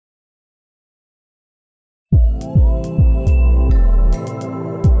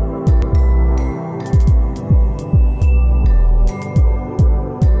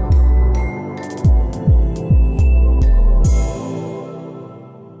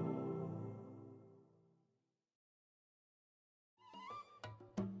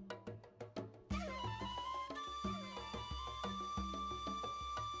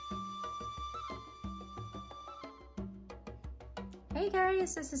Hey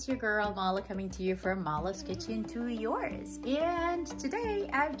guys, this is your girl Mala coming to you from Mala's Kitchen to yours. And today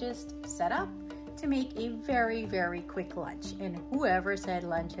I've just set up to make a very quick lunch. And whoever said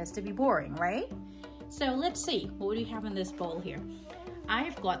lunch has to be boring, right? So let's see, what do you have in this bowl here?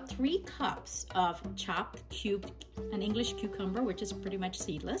 I've got 3 cups of chopped cubed an English cucumber, which is pretty much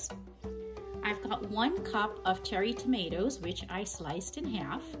seedless. I've got 1 cup of cherry tomatoes, which I sliced in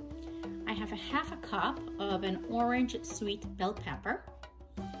half. I have a half a cup of an orange sweet bell pepper,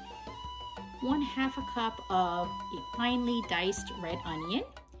 1/2 a cup of a finely diced red onion,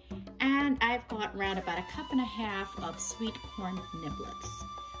 and I've got around about 1.5 cups of sweet corn niblets.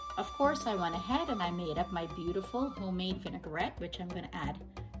 Of course, I went ahead and I made up my beautiful homemade vinaigrette, which I'm going to add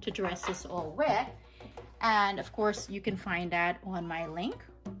to dress this all with. And of course, you can find that on my link,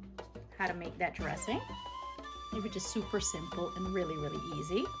 how to make that dressing, which is super simple and really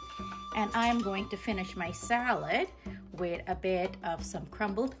easy. And I'm going to finish my salad with a bit of some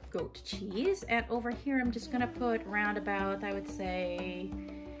crumbled goat cheese. And over here, I'm just gonna put around about, I would say,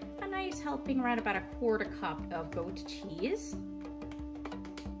 a nice helping, around about 1/4 cup of goat cheese.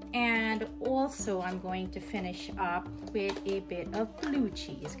 And also I'm going to finish up with a bit of blue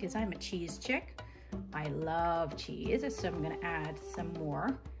cheese because I'm a cheese chick. I love cheese, so I'm gonna add some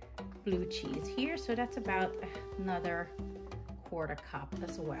more blue cheese here. So that's about another 1/4 cup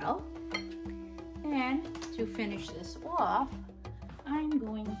as well. And to finish this off, I'm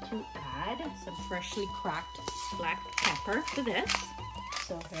going to add some freshly cracked black pepper to this.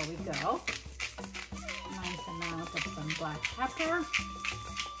 So there we go. Nice amount of some black pepper,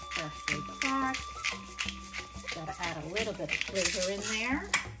 freshly cracked. Gotta add a little bit of flavor in there.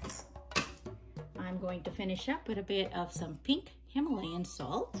 I'm going to finish up with a bit of some pink Himalayan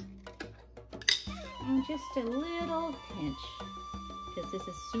salt. And just a little pinch, because this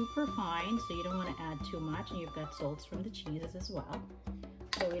is super fine, so you don't want to add too much, and you've got salts from the cheeses as well,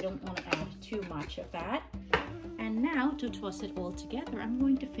 so we don't want to add too much of that. And now to toss it all together, I'm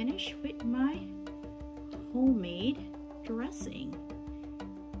going to finish with my homemade dressing.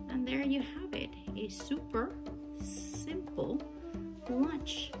 And there you have it, a super simple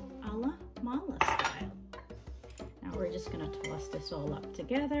lunch a la Mala style. Now we're just gonna toss this all up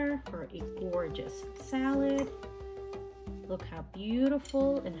together for a gorgeous salad. Look how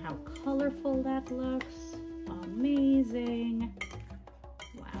beautiful and how colorful that looks. Amazing.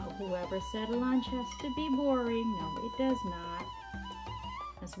 Wow, whoever said lunch has to be boring. No, it does not.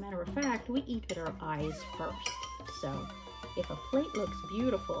 As a matter of fact, we eat with our eyes first. So if a plate looks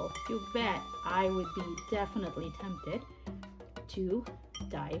beautiful, you bet I would be definitely tempted to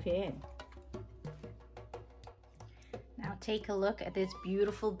dive in. Now take a look at this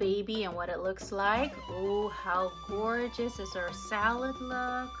beautiful baby and what it looks like. Oh, how gorgeous does our salad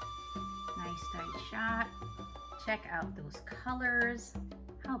look. Nice tight shot. Check out those colors.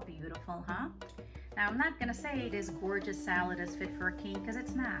 How beautiful, huh? Now I'm not gonna say this gorgeous salad is fit for a king, because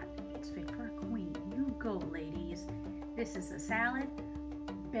it's not. It's fit for a queen. You go, ladies. This is a salad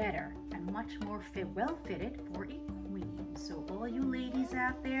better and much more well fitted for a queen. So all you ladies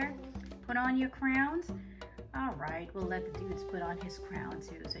out there, put on your crowns. All right, we'll let the dudes put on his crown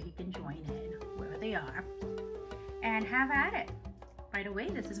too, so he can join in where they are. And have at it. By the way,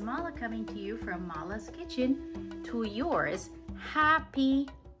 this is Mala coming to you from Mala's Kitchen to yours. Happy,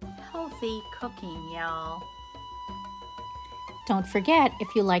 healthy cooking, y'all. Don't forget,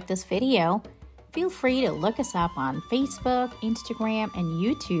 if you like this video, feel free to look us up on Facebook, Instagram, and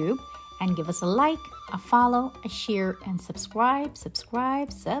YouTube, and give us a like, a follow, a share, and subscribe.